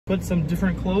put some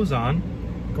different clothes on,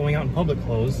 going out in public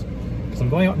clothes, because I'm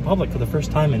going out in public for the first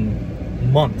time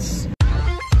in months.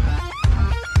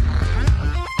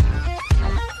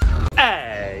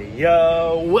 Hey,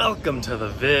 yo, welcome to the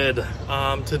vid.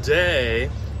 Today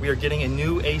we are getting a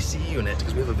new AC unit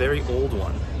because we have a very old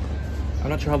one. I'm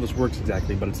not sure how this works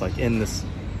exactly, but it's like in this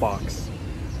box.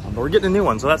 But we're getting a new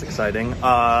one, so that's exciting.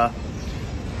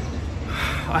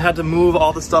 I had to move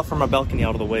all the stuff from my balcony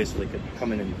out of the way so they could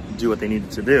come in and do what they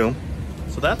needed to do.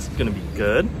 So that's gonna be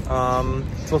good. It's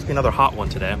supposed to be another hot one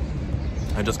today.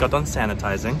 I just got done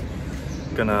sanitizing.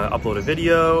 Gonna upload a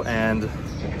video and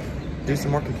do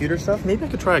some more computer stuff. Maybe I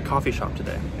could try a coffee shop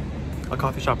today. A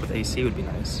coffee shop with AC would be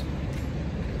nice.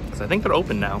 Because I think they're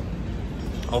open now.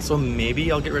 Also, maybe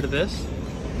I'll get rid of this.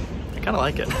 I kind of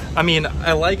like it. I mean,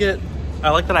 I like it.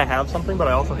 I like that I have something, but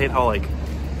I also hate how like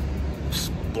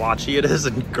splotchy it is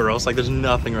and gross. Like there's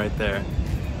nothing right there.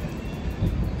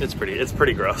 It's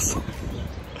pretty gross.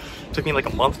 Took me like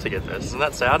a month to get this. Isn't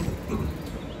that sad?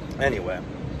 Anyway,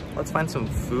 let's find some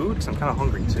food because I'm kind of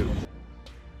hungry too.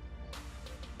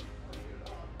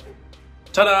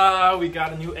 Ta-da! We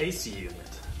got a new AC unit.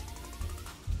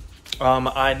 I'm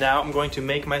going to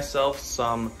make myself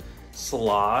some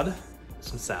salad,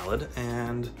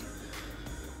 and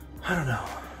I don't know,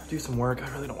 do some work. I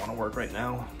really don't want to work right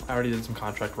now. I already did some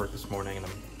contract work this morning and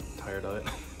I'm tired of it.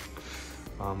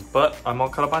 But I'm all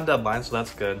caught up on deadline, so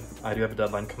that's good. I do have a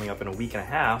deadline coming up in a week and a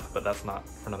half, but that's not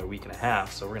for another week and a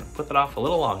half, so we're gonna put that off a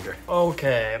little longer.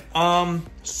 Okay,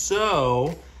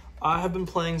 so I have been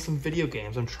playing some video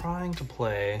games. I'm trying to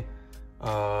play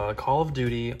Call of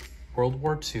Duty World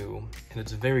War II, and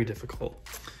it's very difficult.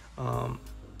 I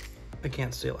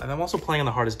can't stay alive. I'm also playing on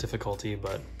the hardest difficulty,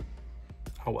 but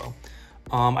oh well.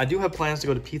 I do have plans to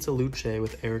go to Pizza Luce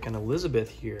with Eric and Elizabeth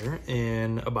here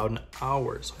in about an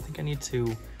hour, so I think I need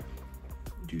to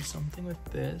do something with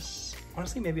this.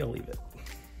 Honestly, maybe I'll leave it.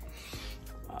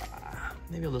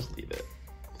 Maybe I'll just leave it.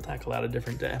 We'll tackle that a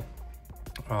different day.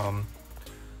 I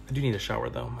do need a shower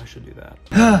though. I should do that.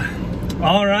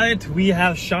 All right, we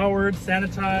have showered,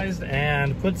 sanitized,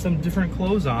 and put some different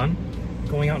clothes on.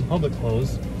 Going out in public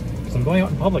clothes, because I'm going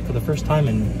out in public for the first time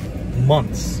in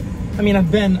months. I mean,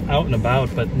 I've been out and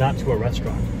about, but not to a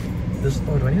restaurant.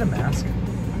 Oh, do I need a mask?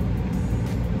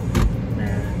 Nah.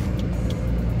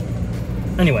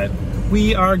 Anyway,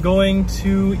 we are going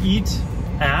to eat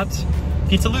at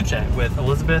Pizza Luce with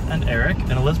Elizabeth and Eric,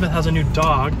 and Elizabeth has a new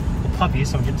dog, a puppy,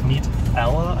 so I'm getting to meet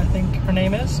Ella, I think her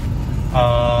name is.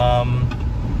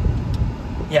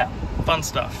 Yeah, fun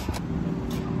stuff.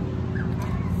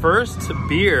 First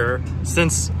beer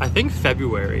since, I think,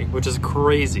 February, which is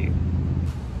crazy.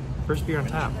 First beer on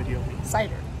tap.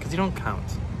 Cider. Because you don't count.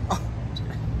 Oh.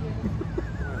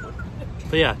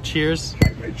 But yeah, cheers.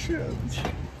 She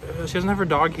doesn't have her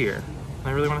dog here.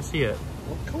 I really want to see it.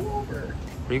 Well, come over.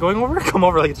 Are you going over? Come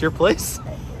over like it's your place?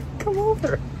 Come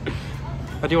over.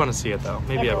 I do want to see it though.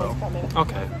 Maybe everyone's I will. Coming.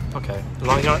 Okay, okay.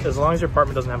 As long as your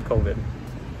apartment doesn't have COVID. Do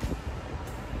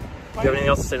you have anything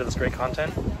else to say to this great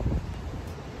content?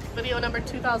 Video number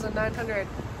 2,900.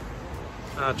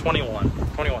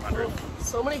 2100.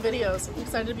 So many videos. I'm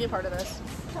excited to be a part of this.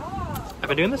 I've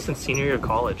been doing this since senior year of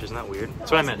college. Isn't that weird?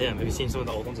 That's when I met him. Have you seen some of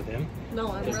the old ones of him?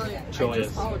 No, I'm really. I Joyous.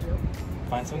 just followed you.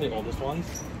 Find some of the oldest ones.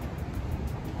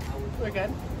 We're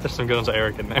good. There's some good ones of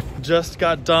Eric in there. Just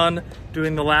got done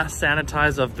doing the last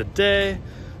sanitize of the day.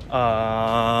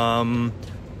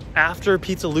 After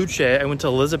Pizza Luce, I went to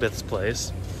Elizabeth's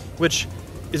place, which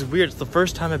is weird. It's the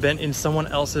first time I've been in someone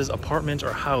else's apartment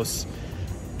or house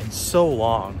in so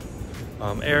long.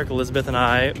 Eric, Elizabeth, and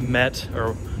I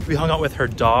we hung out with her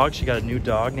dog. She got a new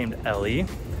dog named Ellie,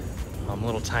 a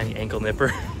little tiny ankle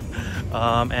nipper.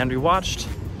 And we watched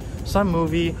some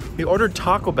movie. We ordered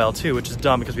Taco Bell too, which is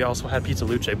dumb because we also had Pizza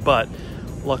Luce, but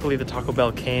luckily the Taco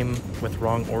Bell came with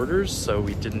wrong orders, so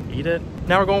we didn't eat it.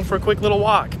 Now we're going for a quick little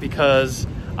walk because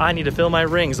I need to fill my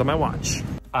rings on my watch.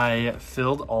 I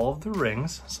filled all of the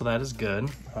rings, so that is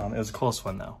good. It was a close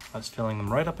one though. I was filling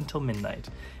them right up until midnight.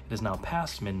 It is now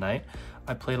past midnight.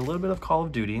 I played a little bit of Call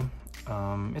of Duty.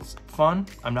 It's fun.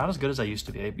 I'm not as good as I used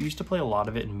to be. I used to play a lot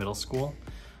of it in middle school.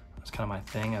 That's kind of my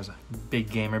thing. I was a big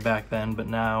gamer back then, but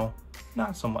now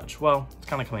not so much. Well, it's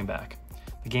kind of coming back.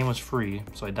 The game was free,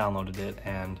 so I downloaded it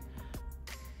and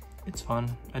it's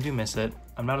fun. I do miss it.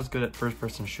 I'm not as good at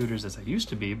first-person shooters as I used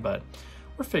to be, but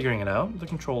we're figuring it out. The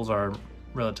controls are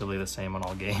relatively the same on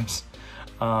all games.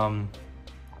 I'm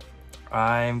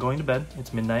going to bed.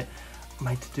 It's midnight.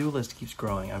 My to-do list keeps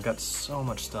growing. I've got so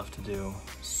much stuff to do.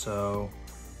 So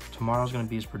tomorrow's gonna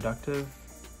be as productive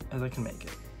as I can make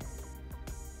it.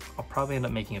 I'll probably end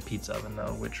up making a pizza oven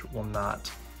though, which will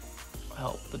not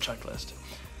help the checklist.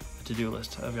 to-do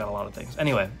list. I've got a lot of things.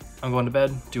 Anyway, I'm going to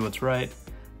bed, do what's right,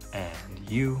 and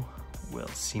you will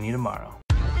see me tomorrow.